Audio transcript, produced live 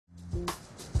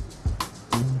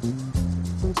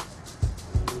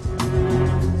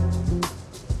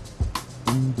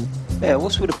Yeah,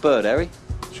 what's with a bird, Harry?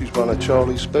 She's one of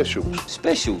Charlie's specials.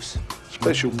 Specials?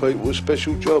 Special people with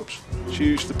special jobs. She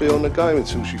used to be on the game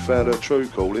until she found her true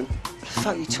calling. What the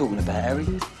fuck are you talking about, Harry?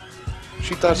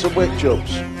 She does the wet jobs.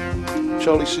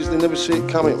 Charlie says they never see it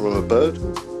coming from a bird.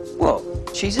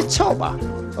 What? She's a topper?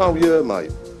 Oh, yeah,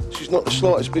 mate. She's not the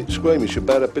slightest bit squeamish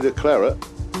about a bit of claret.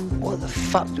 What the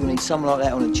fuck do we need someone like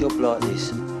that on a job like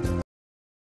this?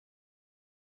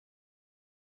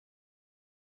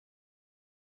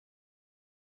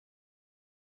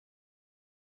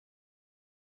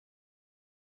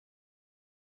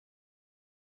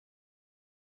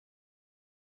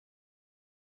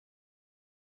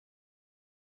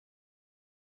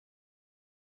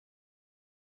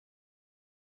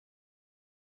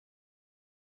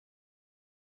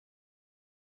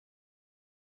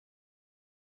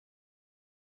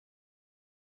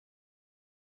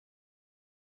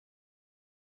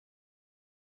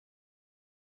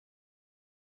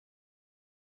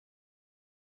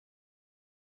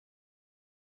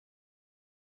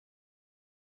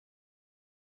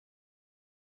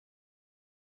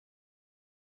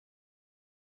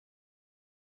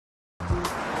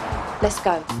 Let's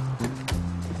go.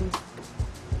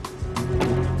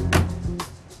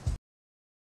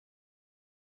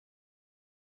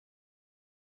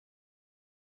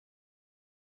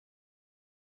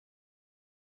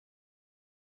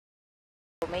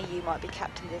 Me, you might be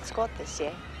captain of the squad this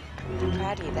year. I'm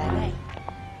proud of you there, mate.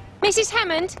 Mrs.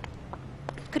 Hammond,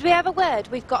 could we have a word?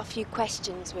 We've got a few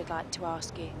questions we'd like to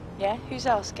ask you. Yeah? Who's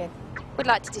asking? We'd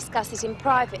like to discuss this in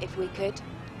private if we could.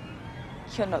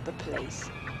 You're not the police.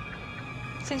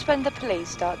 Since when the police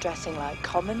start dressing like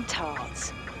common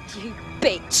tarts? You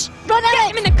bitch! Run out!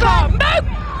 Get him in the car! Move!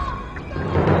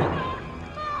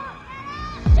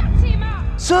 Shut him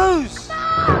up! Suze!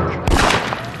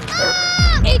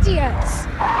 Idiots!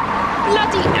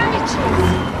 Bloody amateurs!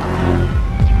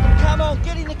 Come on,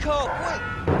 get in the car, quick!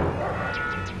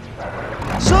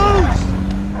 Suze!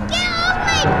 Get off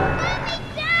me! Put me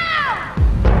down!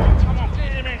 Come on,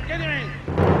 get him in!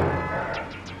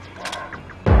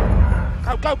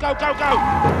 Go, go, go, go, go!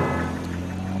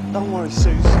 Don't worry,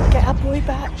 Suze. Get our boy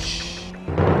back. Shh.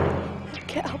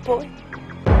 Get our boy.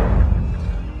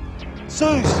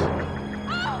 Suze!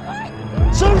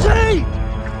 Susie!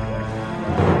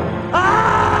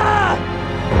 Ah!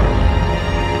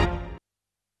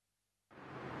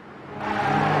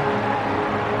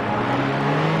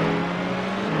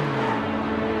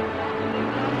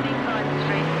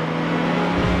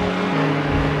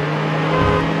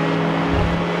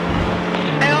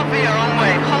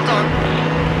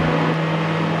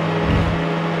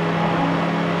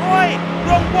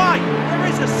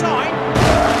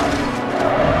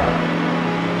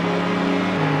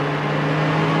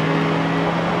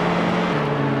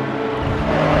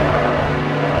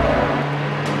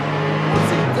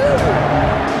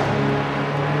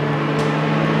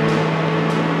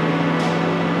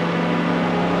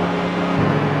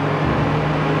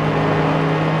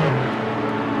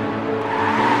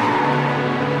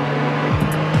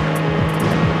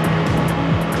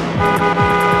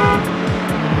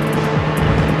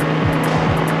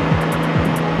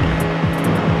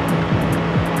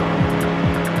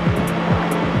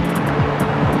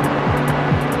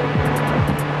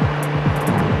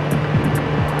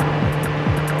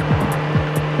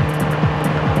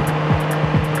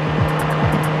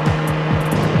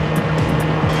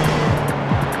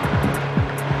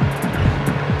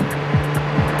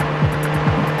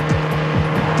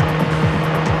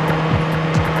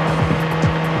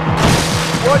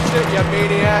 Watch it, you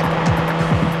maniac!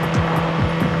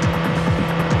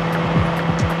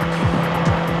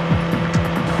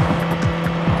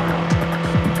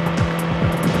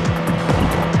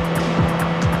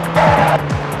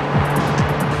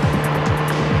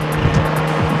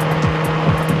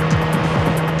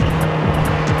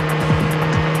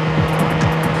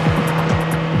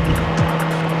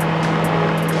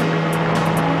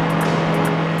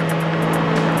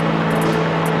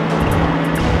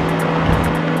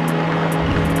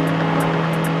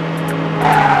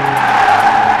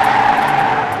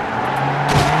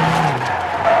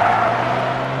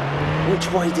 Which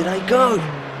way did they go?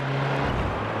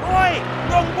 Oi!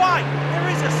 Wrong way! There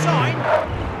is a sign!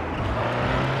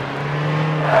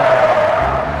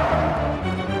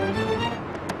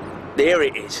 There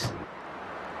it is.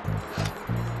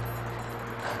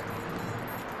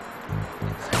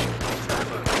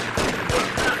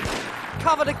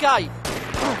 Cover the gate!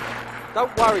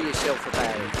 Don't worry yourself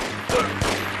about it.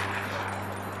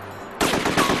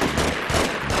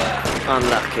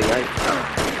 Unlucky, eh?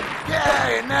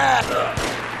 Get in there!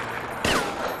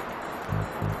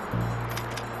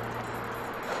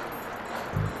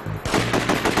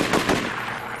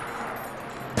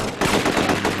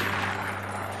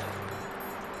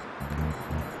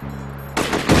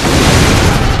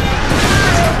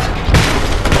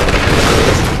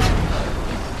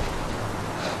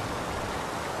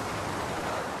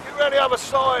 other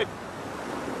side.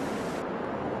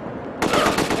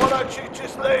 Why don't you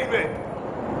just leave it?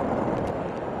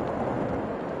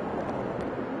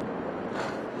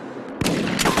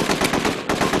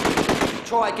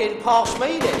 Try getting past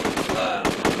me then.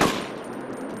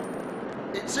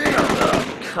 It's here.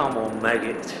 Come on,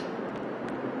 maggot.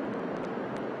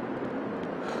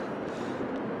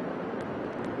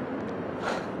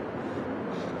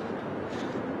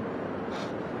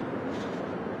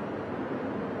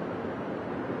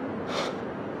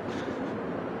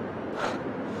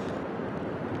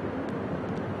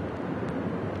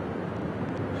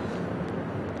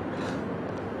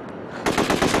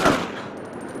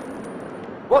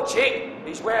 Watch it!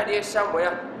 He's round here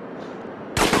somewhere.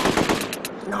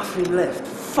 Nothing left.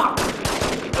 Fuck!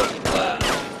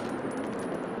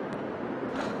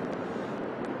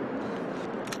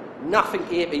 Nothing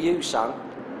here for you, son.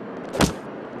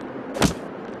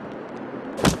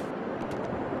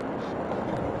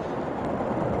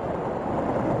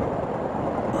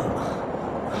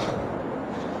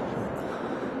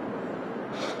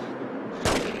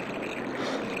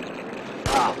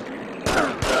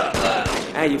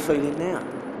 How you feeling now?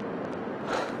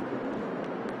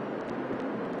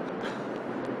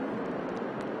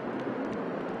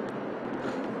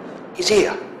 He's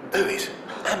here. Who is?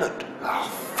 Hammond. Oh,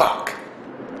 fuck.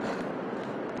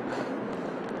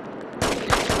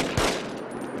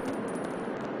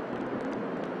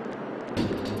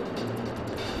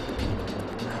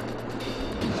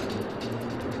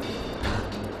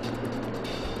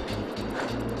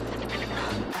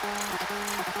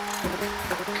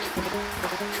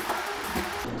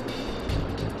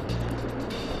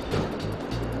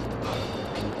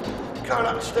 Going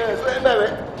upstairs, let him have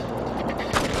it.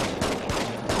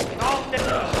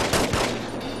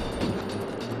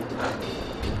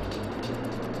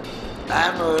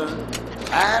 Hammond!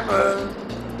 Hammond!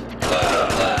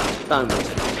 Don't move.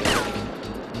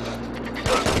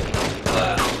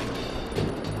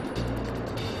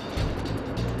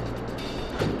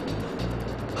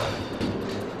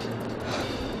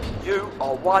 You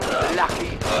are one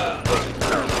lucky.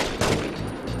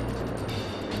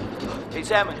 Is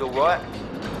Hammond all right?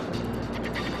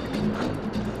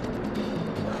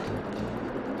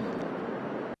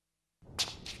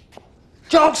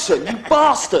 Johnson, you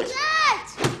bastard!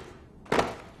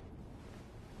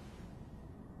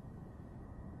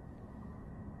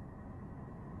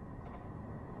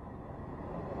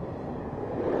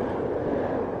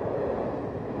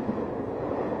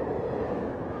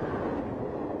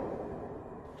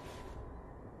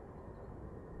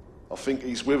 I think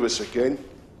he's with us again.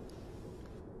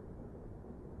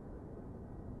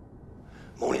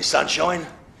 Morning, sunshine.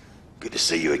 Good to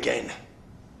see you again.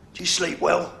 Do you sleep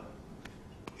well?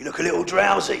 You look a little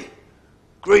drowsy.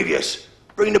 Grievous,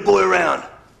 bring the boy around.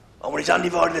 I want his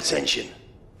undivided attention.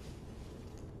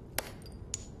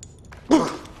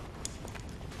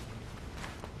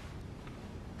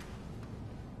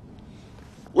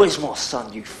 Where's my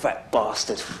son, you fat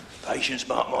bastard? Patience,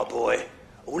 Mark, my boy.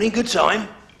 All in good time.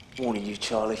 Warning you,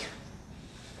 Charlie.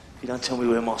 If you don't tell me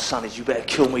where my son is, you better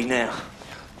kill me now.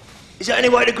 Is that any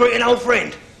way to greet an old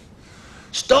friend?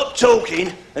 Stop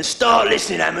talking and start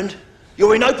listening, Hammond.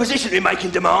 You're in no position to be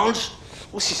making demands.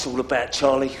 What's this all about,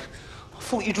 Charlie? I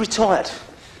thought you'd retired.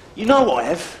 You know I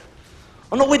have.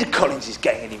 I'm not with the Collins'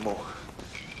 gang anymore.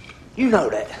 You know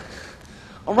that.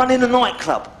 I'm running a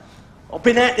nightclub. I've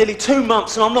been out nearly 2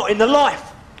 months and I'm not in the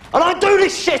life. I don't do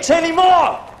this shit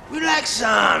anymore! Relax,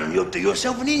 son. You'll do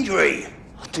yourself an injury.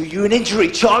 I'll do you an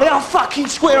injury, Charlie. I'll fucking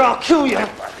swear I'll kill you.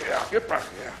 Get back here. Get back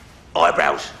here.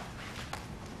 Eyebrows.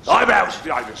 Eyebrows.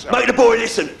 Behind yourself. Make the boy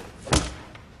listen.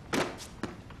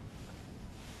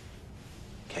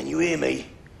 Can you hear me?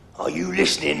 Are you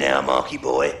listening now, Marky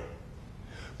boy?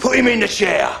 Put him in the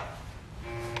chair.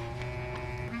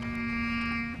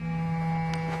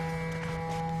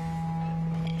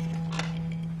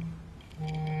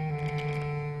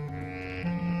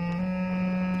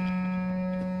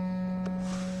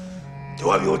 Do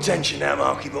I have your attention now,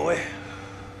 Marky boy?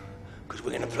 Because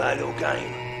we're going to play a little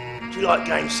game. Do you like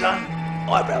games, son?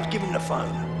 Eyebrows, give him the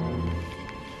phone.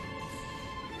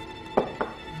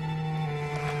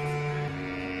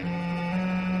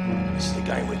 This is the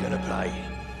game we're going to play.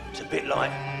 It's a bit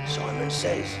like Simon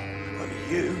Says. Only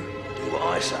you do what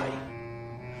I say.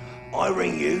 I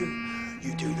ring you,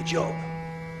 you do the job.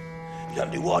 You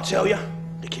don't do what I tell you,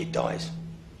 the kid dies.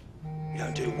 You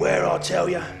don't do it where I tell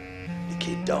you, the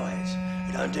kid dies.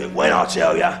 You don't do it when I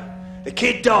tell you, the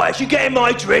kid dies. You getting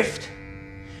my drift?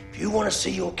 If you want to see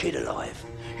your kid alive,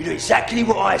 you do exactly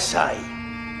what I say.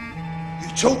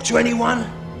 You talk to anyone,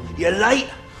 you're late,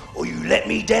 or you let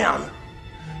me down.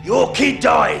 Your kid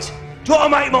died. Do I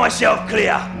make myself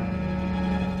clear?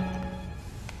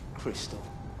 Crystal,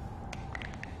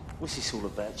 what's this all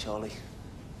about, Charlie?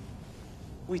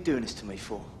 What are you doing this to me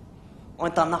for? I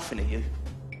ain't done nothing to you.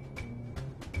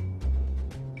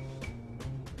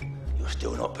 You're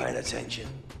still not paying attention.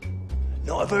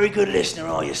 Not a very good listener,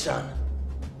 are you, son?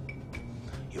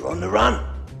 You're on the run.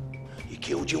 You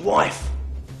killed your wife.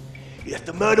 You left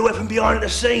the murder weapon behind at the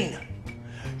scene.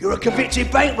 You're a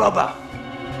convicted bank robber.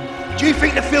 Do you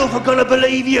think the filth are gonna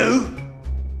believe you?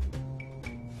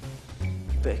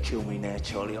 You better kill me now,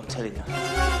 Charlie, I'm telling you.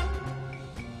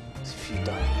 'Cause if you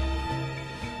don't,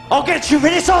 I'll get you for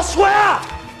this, I swear!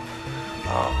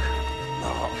 Mark.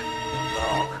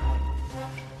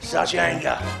 Such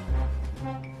anger.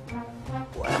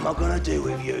 What am I gonna do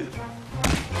with you?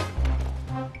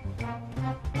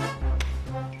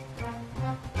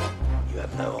 You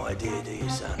have no idea, do you,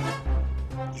 son?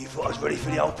 You thought I was ready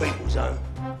for the old people's home.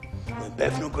 When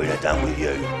Bethnal Green are done with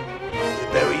you, they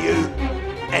bury you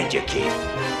and your kid.